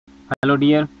Hello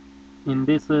dear, in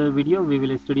this video we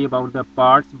will study about the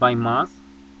parts by mass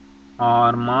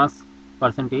or mass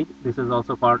percentage. This is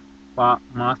also called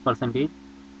mass percentage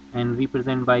and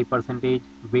represent by percentage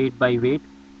weight by weight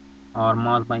or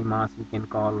mass by mass we can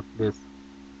call this.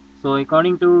 So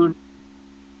according to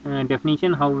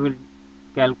definition, how we will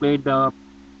calculate the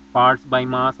parts by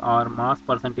mass or mass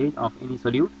percentage of any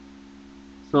solute.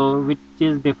 So which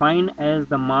is defined as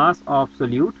the mass of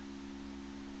solute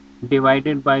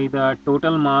divided by the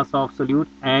total mass of solute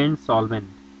and solvent.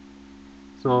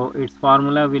 So its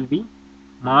formula will be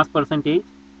mass percentage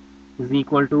is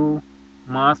equal to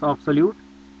mass of solute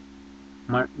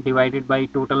divided by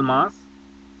total mass,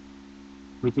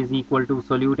 which is equal to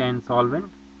solute and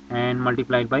solvent, and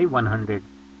multiplied by 100.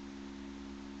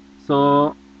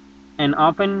 So and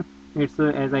often it's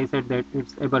as I said that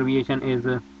its abbreviation is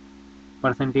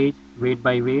percentage weight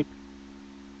by weight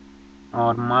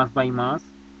or mass by mass.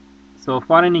 So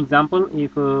for an example,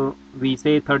 if we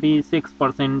say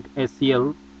 36%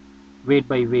 SCl weight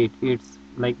by weight, it's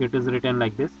like it is written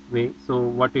like this way. So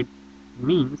what it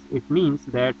means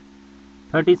that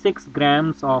 36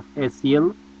 grams of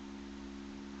HCl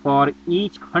for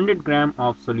each 100 gram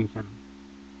of solution,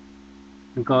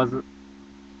 because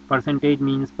percentage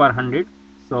means per 100.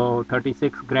 So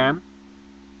 36 gram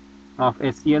of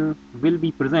HCl will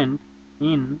be present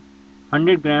in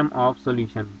 100 gram of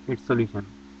its solution.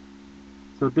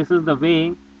 So this is the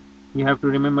way you have to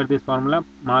remember this formula.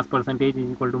 Mass percentage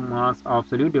is equal to mass of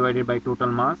solute divided by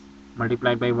total mass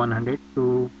multiplied by 100.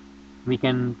 So we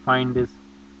can find this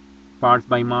parts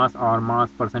by mass or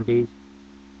mass percentage.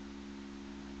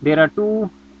 There are two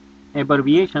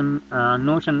abbreviation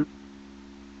notion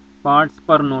parts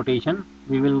per notation.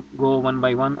 We will go one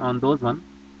by one on those one.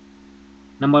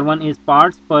 Number one is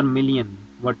parts per million.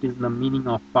 What is the meaning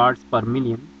of parts per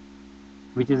million?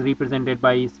 Which is represented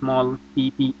by small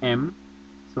ppm.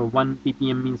 So 1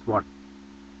 ppm means what?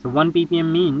 So 1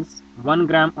 ppm means 1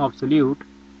 gram of solute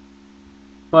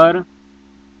per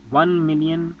 1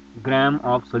 million gram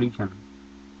of solution,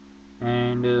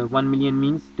 and 1 million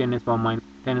means 10 to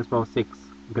the power 6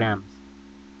 grams.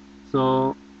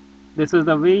 So this is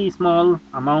a very small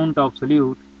amount of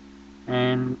solute,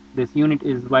 and this unit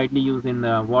is widely used in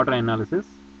the water analysis.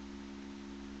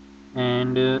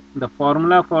 And the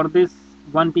formula for this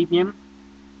 1 ppm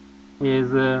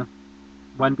is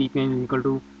 1 ppm is equal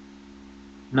to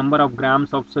number of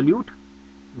grams of solute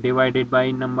divided by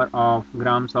number of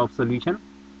grams of solution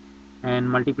and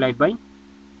multiplied by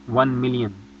 1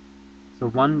 million. So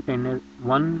 1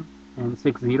 and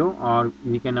 60, or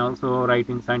we can also write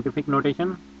in scientific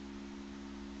notation,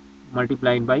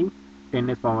 multiplied by 10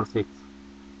 to the power 6.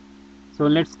 So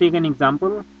let's take an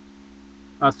example.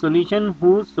 A solution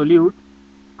whose solute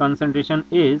concentration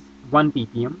is 1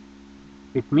 ppm.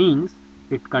 It means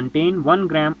it contains 1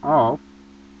 gram of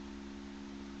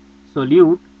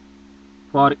solute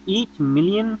for each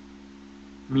million,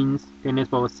 means 10 to the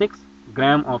power 6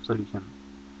 gram of solution.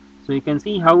 So you can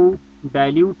see how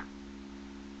dilute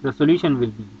the solution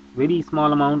will be. Very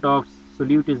small amount of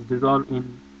solute is dissolved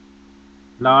in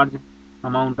large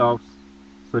amount of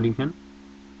solution,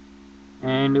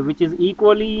 and which is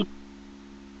equally,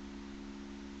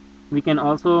 we can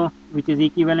also, which is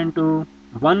equivalent to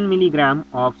 1 milligram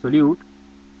of solute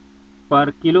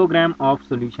per kilogram of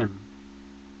solution.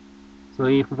 So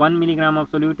if 1 milligram of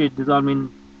solute is dissolved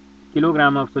in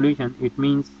kilogram of solution, it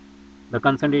means the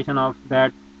concentration of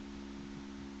that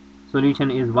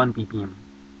solution is 1 ppm.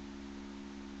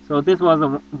 So this was a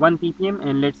 1 ppm,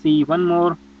 and let's see one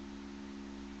more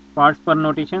parts per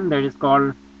notation, that is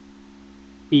called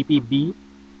ppb,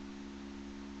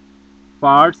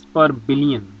 parts per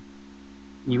billion,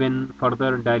 even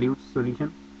further dilute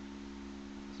solution.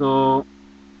 So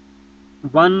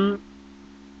 1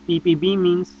 ppb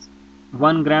means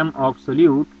 1 gram of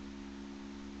solute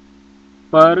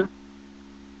per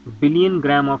billion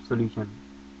gram of solution,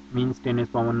 means 10 to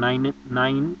the power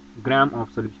 9 gram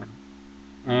of solution.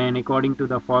 And according to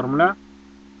the formula,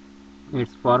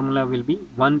 its formula will be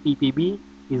 1 ppb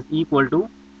is equal to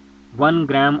 1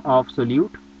 gram of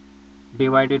solute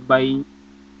divided by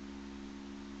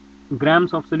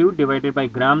grams of solute divided by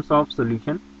grams of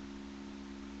solution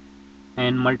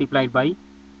and multiplied by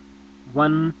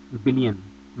 1 billion,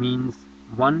 means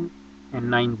 1 and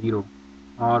 90,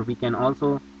 or we can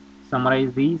also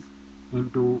summarize these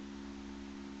into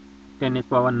 10 to the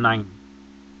power 9.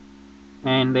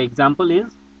 And the example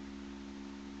is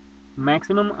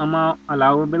maximum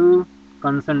allowable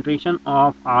concentration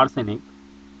of arsenic,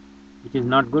 which is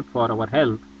not good for our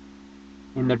health,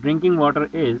 in the drinking water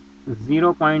is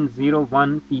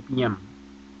 0.01 ppm.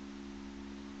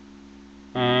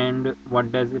 And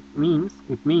what does it means?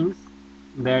 It means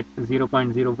that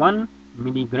 0.01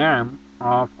 milligram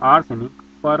of arsenic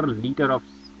per liter of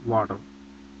water,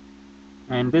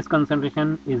 and this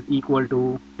concentration is equal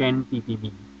to 10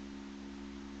 ppb.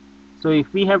 So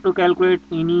if we have to calculate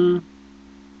any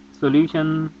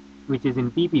solution which is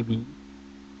in ppb,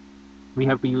 we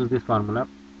have to use this formula: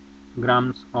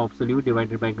 grams of solute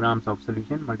divided by grams of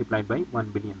solution multiplied by 1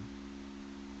 billion.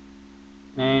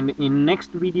 And in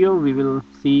next video we will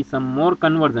see some more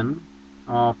conversion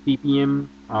of ppm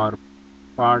or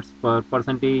parts per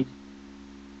percentage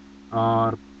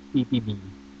or ppb.